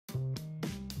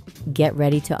Get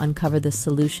ready to uncover the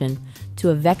solution to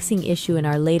a vexing issue in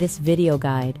our latest video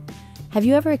guide. Have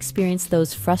you ever experienced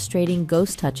those frustrating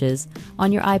ghost touches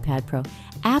on your iPad Pro?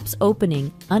 Apps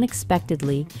opening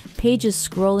unexpectedly, pages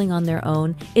scrolling on their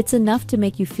own. It's enough to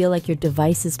make you feel like your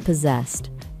device is possessed.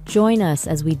 Join us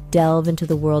as we delve into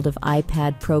the world of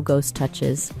iPad Pro ghost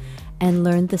touches and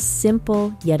learn the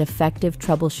simple yet effective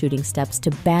troubleshooting steps to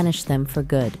banish them for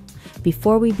good.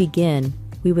 Before we begin,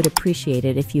 we would appreciate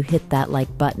it if you hit that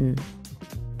like button.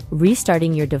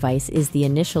 Restarting your device is the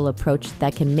initial approach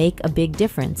that can make a big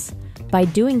difference. By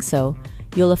doing so,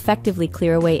 you'll effectively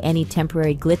clear away any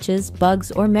temporary glitches,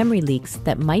 bugs, or memory leaks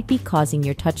that might be causing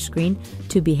your touchscreen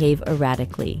to behave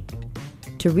erratically.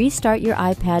 To restart your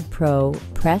iPad Pro,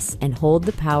 press and hold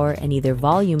the power and either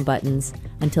volume buttons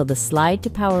until the slide to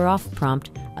power off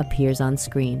prompt appears on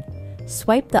screen.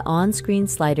 Swipe the on-screen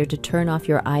slider to turn off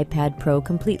your iPad Pro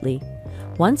completely.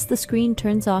 Once the screen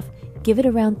turns off, give it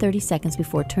around 30 seconds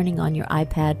before turning on your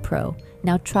iPad Pro.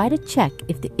 Now try to check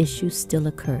if the issue still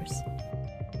occurs.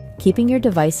 Keeping your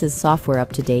device's software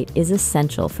up to date is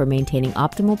essential for maintaining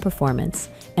optimal performance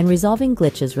and resolving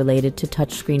glitches related to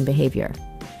touchscreen behavior.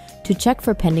 To check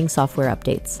for pending software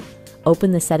updates,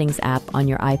 open the Settings app on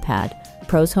your iPad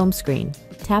Pro's home screen.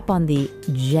 Tap on the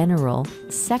General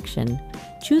section.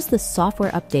 Choose the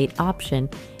Software Update option.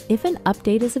 If an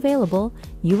update is available,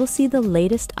 you will see the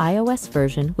latest iOS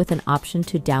version with an option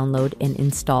to download and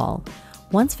install.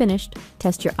 Once finished,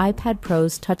 test your iPad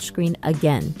Pro's touchscreen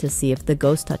again to see if the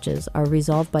ghost touches are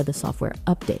resolved by the software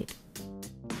update.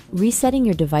 Resetting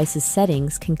your device's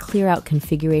settings can clear out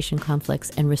configuration conflicts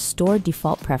and restore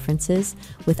default preferences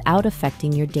without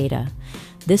affecting your data.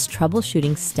 This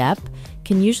troubleshooting step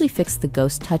can usually fix the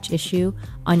ghost touch issue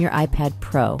on your iPad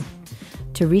Pro.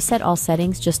 To reset all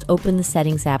settings, just open the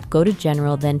Settings app, go to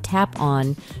General, then tap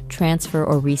on Transfer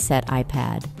or Reset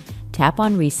iPad. Tap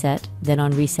on Reset, then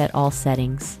on Reset All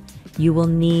Settings. You will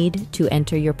need to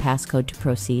enter your passcode to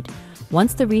proceed.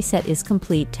 Once the reset is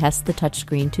complete, test the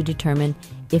touchscreen to determine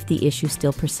if the issue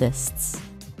still persists.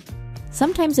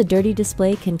 Sometimes a dirty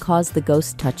display can cause the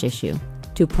ghost touch issue.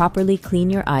 To properly clean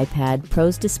your iPad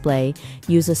Pro's display,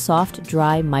 use a soft,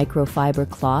 dry microfiber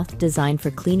cloth designed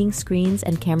for cleaning screens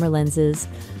and camera lenses.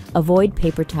 Avoid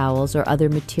paper towels or other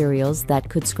materials that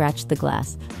could scratch the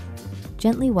glass.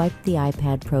 Gently wipe the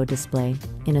iPad Pro display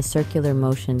in a circular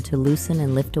motion to loosen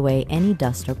and lift away any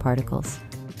dust or particles.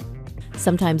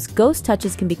 Sometimes ghost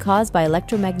touches can be caused by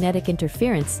electromagnetic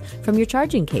interference from your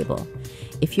charging cable.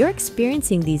 If you're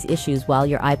experiencing these issues while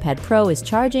your iPad Pro is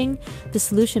charging, the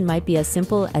solution might be as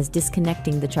simple as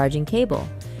disconnecting the charging cable.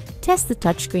 Test the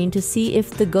touchscreen to see if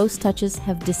the ghost touches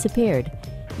have disappeared.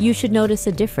 You should notice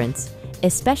a difference,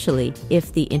 especially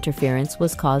if the interference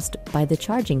was caused by the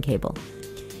charging cable.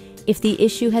 If the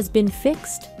issue has been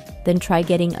fixed, then try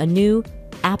getting a new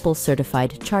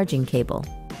Apple-certified charging cable.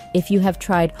 If you have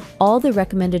tried all the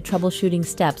recommended troubleshooting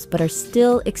steps but are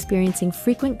still experiencing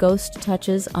frequent ghost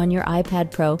touches on your iPad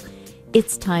Pro,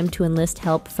 it's time to enlist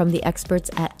help from the experts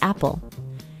at Apple.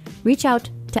 Reach out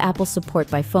to Apple support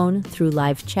by phone, through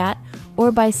live chat,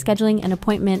 or by scheduling an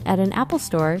appointment at an Apple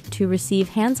store to receive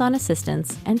hands-on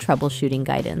assistance and troubleshooting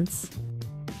guidance.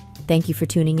 Thank you for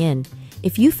tuning in.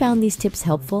 If you found these tips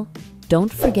helpful,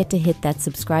 don't forget to hit that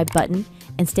subscribe button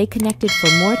and stay connected for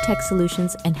more tech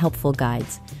solutions and helpful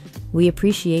guides. We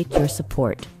appreciate your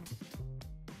support.